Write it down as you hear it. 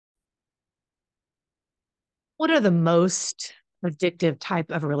What are the most addictive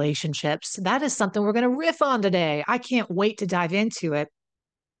type of relationships? That is something we're going to riff on today. I can't wait to dive into it.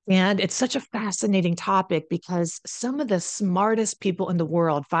 And it's such a fascinating topic because some of the smartest people in the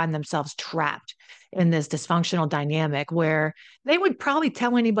world find themselves trapped in this dysfunctional dynamic where they would probably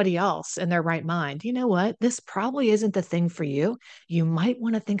tell anybody else in their right mind, you know what, this probably isn't the thing for you. You might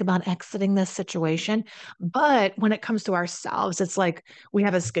want to think about exiting this situation. But when it comes to ourselves, it's like we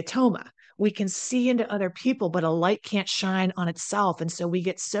have a scotoma. We can see into other people, but a light can't shine on itself. And so we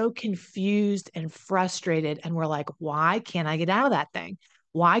get so confused and frustrated. And we're like, why can't I get out of that thing?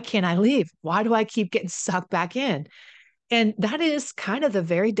 Why can't I leave? Why do I keep getting sucked back in? And that is kind of the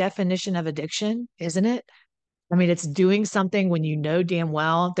very definition of addiction, isn't it? I mean, it's doing something when you know damn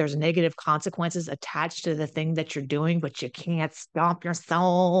well there's negative consequences attached to the thing that you're doing, but you can't stop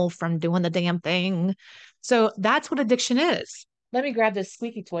yourself from doing the damn thing. So that's what addiction is. Let me grab this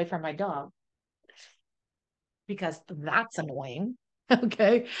squeaky toy from my dog because that's annoying.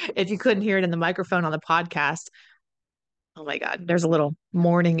 Okay. If you couldn't hear it in the microphone on the podcast, oh my God, there's a little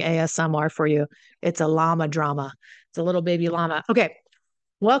morning ASMR for you. It's a llama drama. It's a little baby llama. Okay.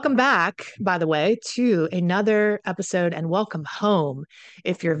 Welcome back, by the way, to another episode and welcome home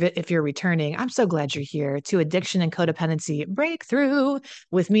if you're returning. I'm so glad you're here to Addiction and Codependency Breakthrough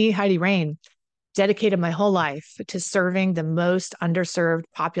with me, Heidi Rain. Dedicated my whole life to serving the most underserved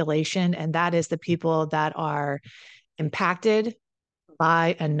population, and that is the people that are impacted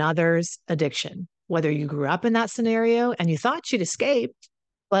by another's addiction. Whether you grew up in that scenario and you thought you'd escape,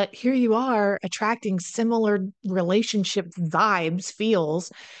 but here you are attracting similar relationship vibes,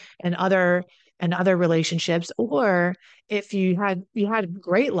 feels, and other relationships. Or if you had a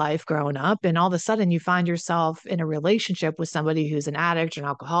great life growing up and all of a sudden you find yourself in a relationship with somebody who's an addict or an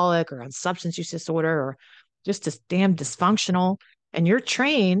alcoholic or on substance use disorder or just damn dysfunctional, and your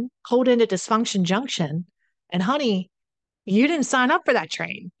train pulled into dysfunction junction. And honey, you didn't sign up for that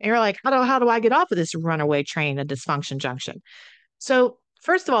train. And you're like, how do I get off of this runaway train at dysfunction junction? So,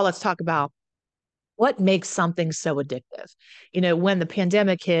 first of all, let's talk about what makes something so addictive. When the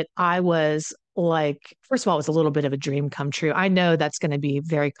pandemic hit, I was like, first of all, it was a little bit of a dream come true. I know that's going to be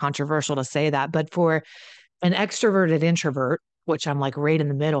very controversial to say that, but for an extroverted introvert, which I'm like right in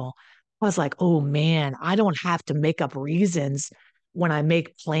the middle, I was like, oh man, I don't have to make up reasons when I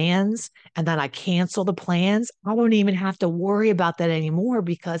make plans and then I cancel the plans. I don't even have to worry about that anymore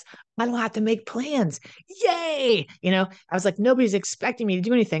because I don't have to make plans. Yay. I was like, nobody's expecting me to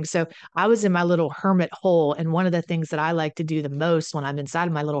do anything. So I was in my little hermit hole. And one of the things that I like to do the most when I'm inside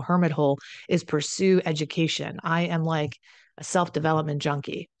of my little hermit hole is pursue education. I am like a self-development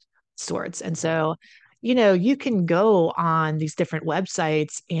junkie sorts. And so you can go on these different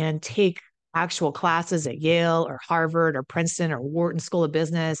websites and take actual classes at Yale or Harvard or Princeton or Wharton School of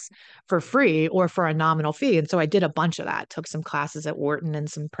Business for free or for a nominal fee. And so I did a bunch of that, took some classes at Wharton and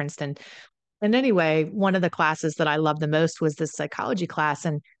some Princeton. And anyway, one of the classes that I loved the most was this psychology class.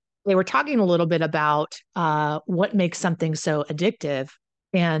 And they were talking a little bit about what makes something so addictive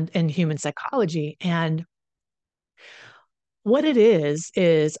and in human psychology. And what it is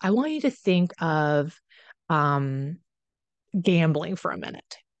I want you to think of um, gambling for a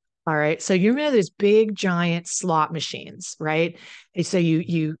minute. All right. So you remember those big giant slot machines, right? And so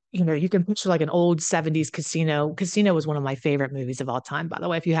you can picture like an old 70s casino. Casino was one of my favorite movies of all time, by the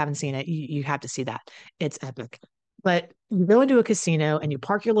way. If you haven't seen it, you have to see that. It's epic. But you go into a casino and you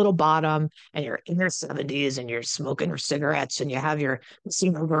park your little bottom and you're in your 70s and you're smoking your cigarettes and you have your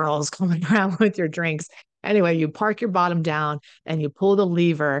casino girls coming around with your drinks. Anyway, you park your bottom down and you pull the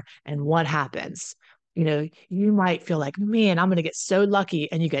lever, and what happens? You might feel like, man, I'm going to get so lucky.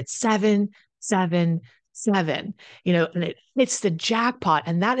 And you get 777, and it hits the jackpot.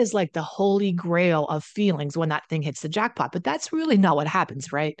 And that is like the holy grail of feelings when that thing hits the jackpot. But that's really not what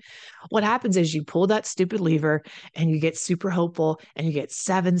happens, right? What happens is you pull that stupid lever and you get super hopeful and you get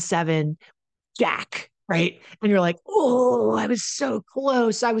 7 7 jack. Right. And you're like, oh, I was so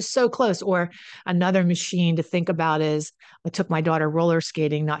close. I was so close. Or another machine to think about is I took my daughter roller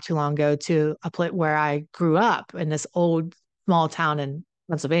skating not too long ago to a place where I grew up in this old small town in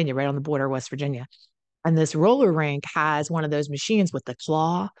Pennsylvania, right on the border of West Virginia. And this roller rink has one of those machines with the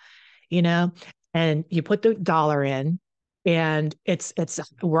claw, you know, and you put the dollar in, and it's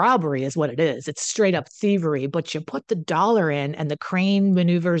robbery is what it is. It's straight up thievery, but you put the dollar in and the crane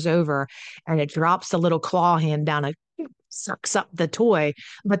maneuvers over and it drops the little claw hand down and sucks up the toy.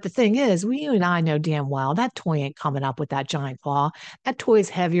 But the thing is, you and I know damn well that toy ain't coming up with that giant claw. That toy's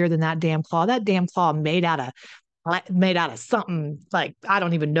heavier than that damn claw. That damn claw made out of something like I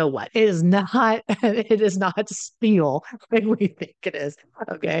don't even know what. It is not. It is not steel like we think it is.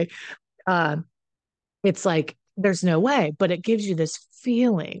 Okay. Um, It's like there's no way, but it gives you this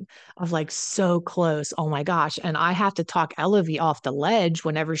feeling of like so close. Oh my gosh. And I have to talk Elevie off the ledge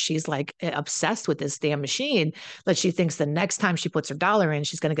whenever she's like obsessed with this damn machine that she thinks the next time she puts her dollar in,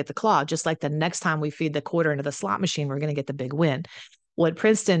 she's going to get the claw. Just like the next time we feed the quarter into the slot machine, we're going to get the big win. Well, at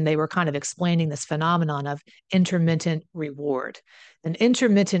Princeton, they were kind of explaining this phenomenon of intermittent reward. An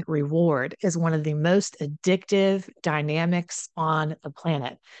intermittent reward is one of the most addictive dynamics on the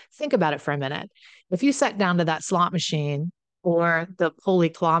planet. Think about it for a minute. If you sat down to that slot machine or the pulley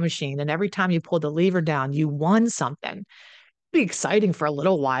claw machine, and every time you pulled the lever down, you won something, be exciting for a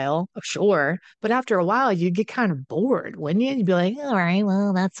little while, sure. But after a while, you get kind of bored, wouldn't you? You'd be like, all right,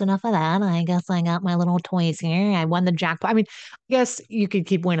 well, that's enough of that. I guess I got my little toys here. I won the jackpot. I mean, I guess you could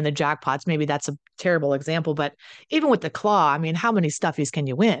keep winning the jackpots. Maybe that's a terrible example, but even with the claw, I mean, how many stuffies can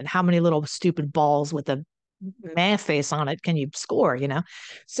you win? How many little stupid balls with a man face on it can you score, you know?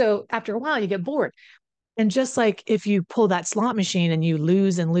 So after a while, you get bored. And just like if you pull that slot machine and you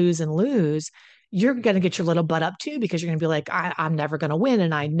lose and lose and lose, you're going to get your little butt up too, because you're going to be like, I'm never going to win.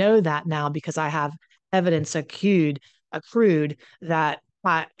 And I know that now because I have evidence accrued that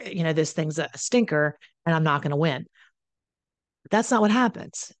this thing's a stinker and I'm not going to win. That's not what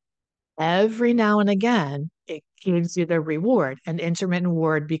happens. Every now and again, it gives you the reward, and intermittent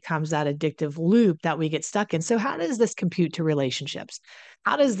reward becomes that addictive loop that we get stuck in. So how does this compute to relationships?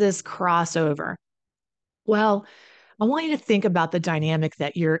 How does this cross over? Well, I want you to think about the dynamic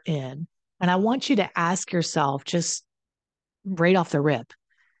that you're in. And I want you to ask yourself, just right off the rip,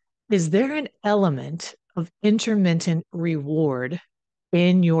 is there an element of intermittent reward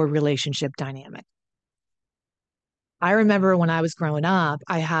in your relationship dynamic? I remember when I was growing up,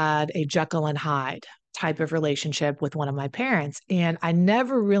 I had a Jekyll and Hyde type of relationship with one of my parents. And I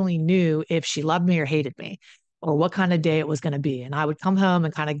never really knew if she loved me or hated me or what kind of day it was going to be. And I would come home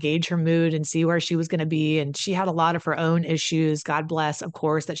and kind of gauge her mood and see where she was going to be. And she had a lot of her own issues, God bless, of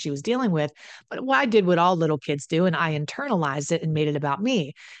course, that she was dealing with. But I did what all little kids do, and I internalized it and made it about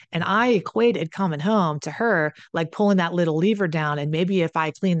me. And I equated coming home to her like pulling that little lever down. And maybe if I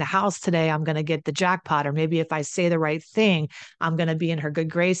clean the house today, I'm going to get the jackpot. Or maybe if I say the right thing, I'm going to be in her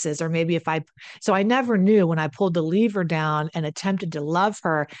good graces. Or maybe if I, so I never knew when I pulled the lever down and attempted to love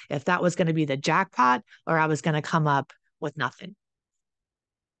her, if that was going to be the jackpot or I was going to come up with nothing.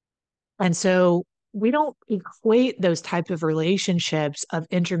 And so we don't equate those type of relationships of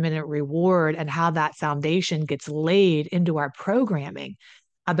intermittent reward and how that foundation gets laid into our programming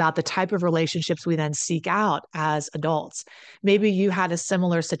about the type of relationships we then seek out as adults. Maybe you had a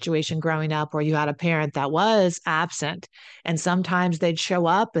similar situation growing up where you had a parent that was absent, and sometimes they'd show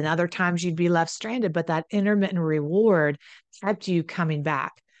up and other times you'd be left stranded, but that intermittent reward kept you coming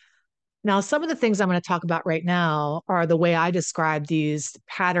back. Now, some of the things I'm going to talk about right now are the way I describe these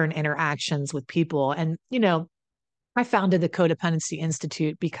pattern interactions with people. And, I founded the Codependency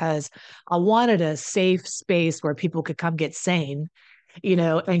Institute because I wanted a safe space where people could come get sane,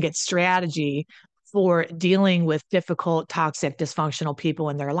 and get strategy for dealing with difficult, toxic, dysfunctional people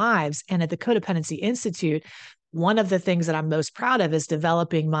in their lives. And at the Codependency Institute, one of the things that I'm most proud of is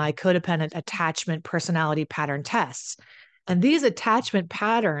developing my codependent attachment personality pattern tests. And these attachment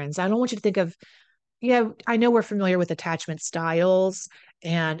patterns, I don't want you to think of, yeah, I know we're familiar with attachment styles,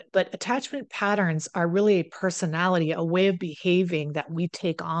 but attachment patterns are really a personality, a way of behaving that we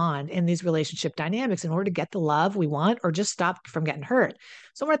take on in these relationship dynamics in order to get the love we want or just stop from getting hurt.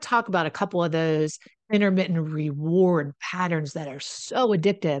 So I'm going to talk about a couple of those intermittent reward patterns that are so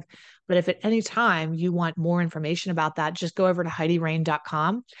addictive. But if at any time you want more information about that, just go over to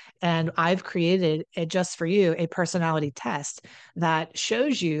HeidiRain.com. And I've created it just for you, a personality test that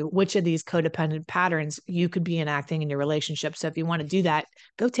shows you which of these codependent patterns you could be enacting in your relationship. So if you want to do that,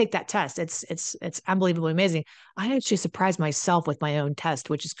 go take that test. It's unbelievably amazing. I actually surprised myself with my own test,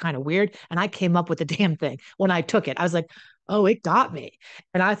 which is kind of weird. And I came up with the damn thing when I took it. I was like, oh, it got me.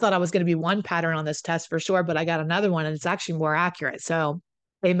 And I thought I was going to be one pattern on this test for sure, but I got another one and it's actually more accurate. So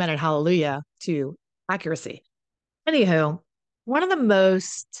amen and hallelujah to accuracy. Anywho, one of the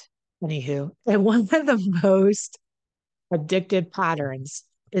most, and one of the most addictive patterns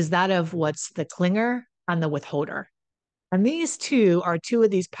is that of what's the clinger and the withholder. And these two are two of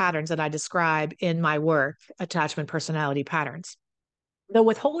these patterns that I describe in my work, attachment personality patterns. The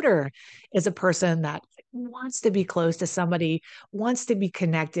withholder is a person that wants to be close to somebody, wants to be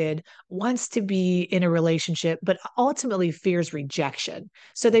connected, wants to be in a relationship, but ultimately fears rejection.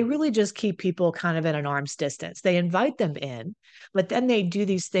 So they really just keep people kind of at an arm's distance. They invite them in, but then they do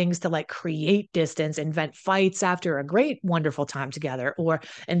these things to like create distance, invent fights after a great, wonderful time together, or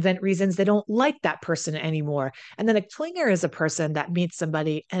invent reasons they don't like that person anymore. And then a clinger is a person that meets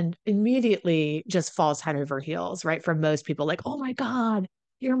somebody and immediately just falls head over heels, right? For most people, like, oh my God,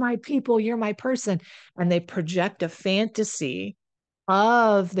 you're my people, you're my person. And they project a fantasy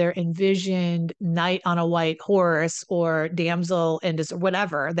of their envisioned knight on a white horse or damsel in dis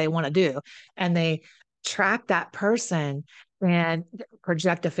whatever they want to do. And they track that person and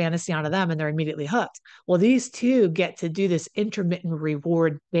project a fantasy onto them and they're immediately hooked. Well, these two get to do this intermittent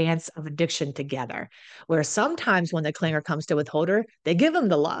reward dance of addiction together, where sometimes when the clinger comes to withholder, they give them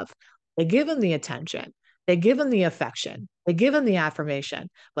the love, they give them the attention, they give them the affection, they give them the affirmation,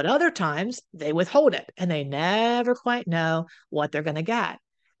 but other times they withhold it and they never quite know what they're going to get.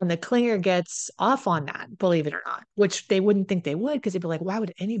 And the clinger gets off on that, believe it or not, which they wouldn't think they would because they'd be like, why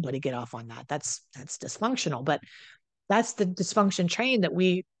would anybody get off on that? That's dysfunctional. But that's the dysfunction train that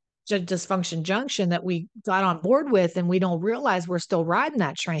we dysfunction junction that we got on board with, and we don't realize we're still riding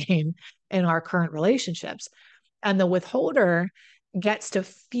that train in our current relationships. And the withholder gets to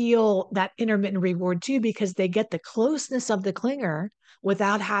feel that intermittent reward too, because they get the closeness of the clinger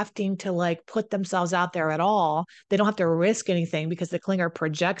without having to like put themselves out there at all. They don't have to risk anything because the clinger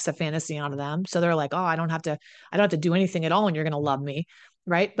projects a fantasy onto them. So they're like, oh, I don't have to do anything at all and you're going to love me.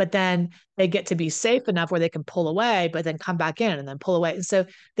 Right. But then they get to be safe enough where they can pull away, but then come back in and then pull away. And so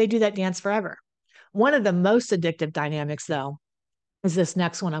they do that dance forever. One of the most addictive dynamics, though, is this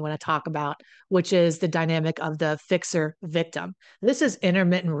next one I want to talk about, which is the dynamic of the fixer victim. This is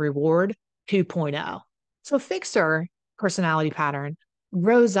intermittent reward 2.0. So, fixer personality pattern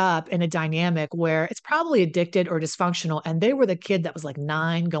grows up in a dynamic where it's probably addicted or dysfunctional. And they were the kid that was like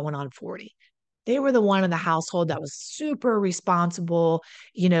 9 going on 40. They were the one in the household that was super responsible.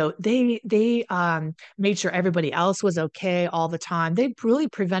 They made sure everybody else was okay all the time. They really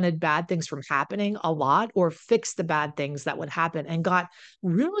prevented bad things from happening a lot, or fixed the bad things that would happen, and got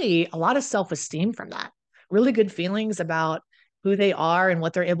really a lot of self-esteem from that. Really good feelings about who they are and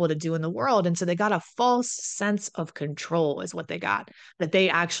what they're able to do in the world. And so they got a false sense of control, is what they got, that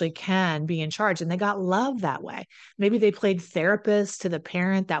they actually can be in charge. And they got love that way. Maybe they played therapist to the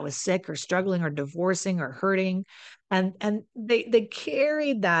parent that was sick or struggling or divorcing or hurting. And they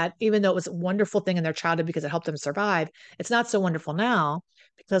carried that, even though it was a wonderful thing in their childhood because it helped them survive. It's not so wonderful now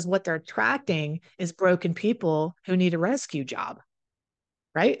because what they're attracting is broken people who need a rescue job,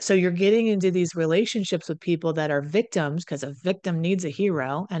 right? So you're getting into these relationships with people that are victims, because a victim needs a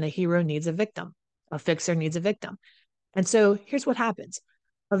hero and a hero needs a victim. A fixer needs a victim. And so here's what happens.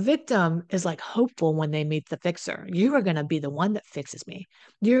 A victim is like hopeful when they meet the fixer. You are going to be the one that fixes me.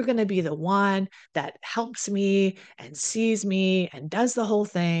 You're going to be the one that helps me and sees me and does the whole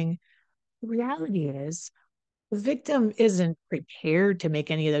thing. The reality is, the victim isn't prepared to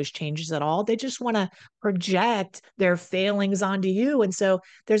make any of those changes at all. They just want to project their failings onto you. And so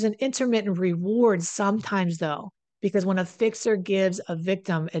there's an intermittent reward sometimes, though, because when a fixer gives a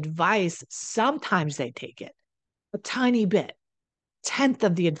victim advice, sometimes they take it a tiny bit, tenth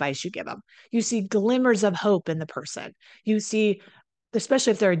of the advice you give them. You see glimmers of hope in the person. You see,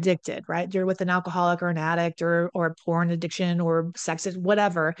 especially if they're addicted, right? You're with an alcoholic or an addict or porn addiction or sex,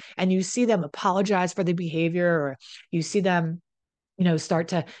 whatever, and you see them apologize for the behavior, or you see them, start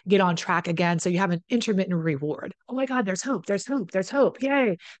to get on track again. So you have an intermittent reward. Oh my God, there's hope, there's hope, there's hope.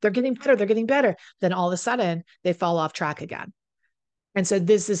 Yay, they're getting better, they're getting better. Then all of a sudden they fall off track again. And so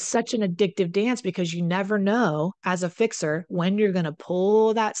this is such an addictive dance because you never know as a fixer when you're going to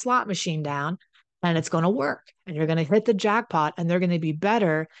pull that slot machine down and it's going to work and you're going to hit the jackpot and they're going to be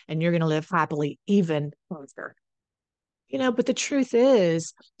better and you're going to live happily even longer. But the truth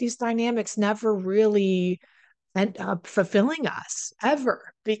is, these dynamics never really end up fulfilling us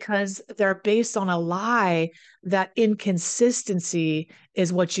ever, because they're based on a lie that inconsistency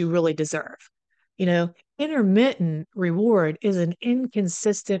is what you really deserve. You know, intermittent reward is an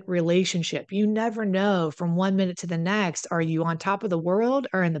inconsistent relationship. You never know from one minute to the next, are you on top of the world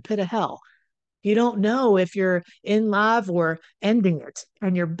or in the pit of hell? You don't know if you're in love or ending it,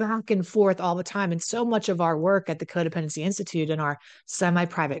 and you're back and forth all the time. And so much of our work at the Codependency Institute and our semi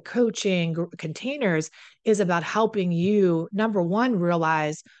private coaching containers is about helping you, number one,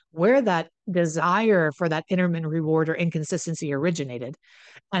 realize where that desire for that intermittent reward or inconsistency originated,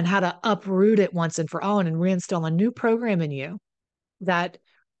 and how to uproot it once and for all and reinstall a new program in you that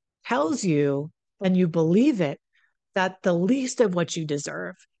tells you, and you believe it, that the least of what you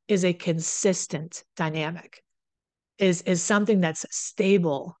deserve is a consistent dynamic, is something that's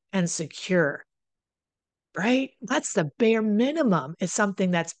stable and secure, right? That's the bare minimum, is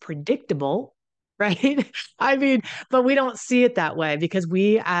something that's predictable, right? I mean, but we don't see it that way because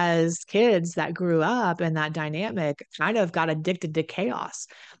we, as kids that grew up in that dynamic, kind of got addicted to chaos.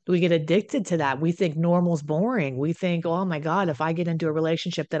 We get addicted to that. We think normal's boring. We think, oh my God, if I get into a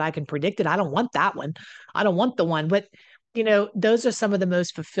relationship that I can predict it, I don't want that one. I don't want the one. But those are some of the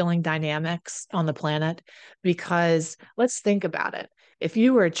most fulfilling dynamics on the planet, because let's think about it. If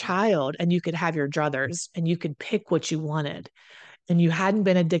you were a child and you could have your druthers and you could pick what you wanted, and you hadn't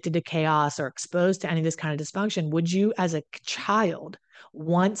been addicted to chaos or exposed to any of this kind of dysfunction, would you, as a child,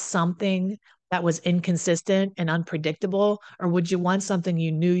 want something that was inconsistent and unpredictable? Or would you want something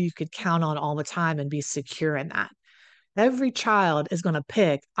you knew you could count on all the time and be secure in that? Every child is going to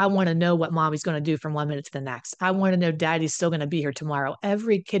pick, I want to know what mommy's going to do from one minute to the next. I want to know daddy's still going to be here tomorrow.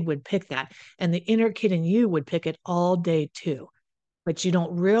 Every kid would pick that. And the inner kid in you would pick it all day too. But you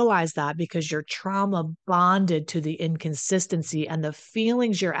don't realize that because you're trauma bonded to the inconsistency, and the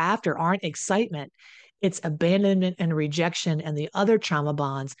feelings you're after aren't excitement. It's abandonment and rejection and the other trauma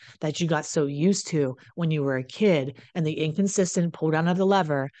bonds that you got so used to when you were a kid. And the inconsistent pull down of the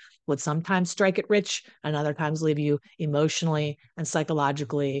lever would sometimes strike it rich and other times leave you emotionally and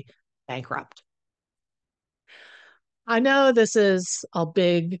psychologically bankrupt. I know this is a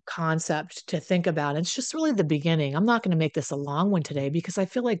big concept to think about. It's just really the beginning. I'm not going to make this a long one today because I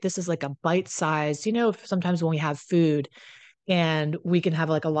feel like this is like a bite size. Sometimes when we have food and we can have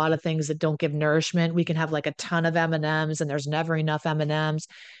like a lot of things that don't give nourishment, we can have like a ton of M&Ms, and there's never enough M&Ms.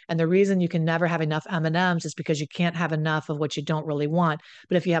 And the reason you can never have enough M&Ms is because you can't have enough of what you don't really want.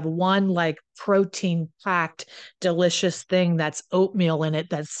 But if you have one like protein packed, delicious thing that's oatmeal in it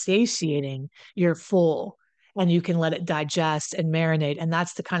that's satiating, you're full, and you can let it digest and marinate. And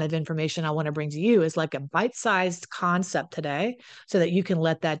that's the kind of information I want to bring to you, is like a bite-sized concept today, so that you can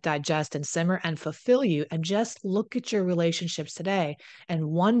let that digest and simmer and fulfill you. And just look at your relationships today and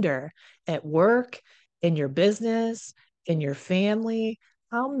wonder, at work, in your business, in your family,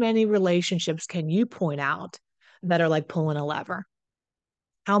 how many relationships can you point out that are like pulling a lever?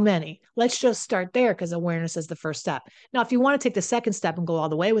 How many? Let's just start there, because awareness is the first step. Now, if you want to take the second step and go all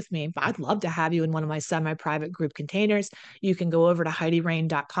the way with me, I'd love to have you in one of my semi-private group containers. You can go over to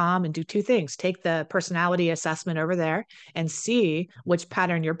HeidiRain.com and do two things. Take the personality assessment over there and see which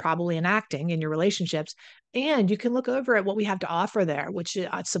pattern you're probably enacting in your relationships. And you can look over at what we have to offer there, which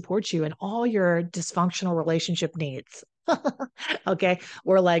supports you in all your dysfunctional relationship needs. Okay.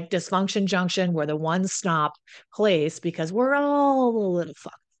 We're like Dysfunction Junction. We're the one stop place because we're all a little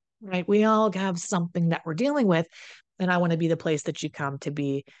fucked, right? We all have something that we're dealing with. And I want to be the place that you come to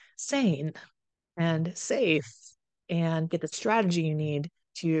be sane and safe and get the strategy you need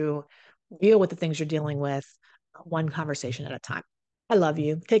to deal with the things you're dealing with, one conversation at a time. I love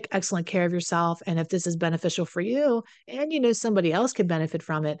you. Take excellent care of yourself. And if this is beneficial for you and somebody else could benefit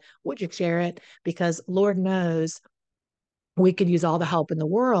from it, would you share it? Because Lord knows we could use all the help in the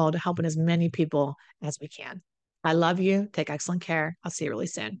world, helping as many people as we can. I love you. Take excellent care. I'll see you really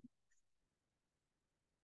soon.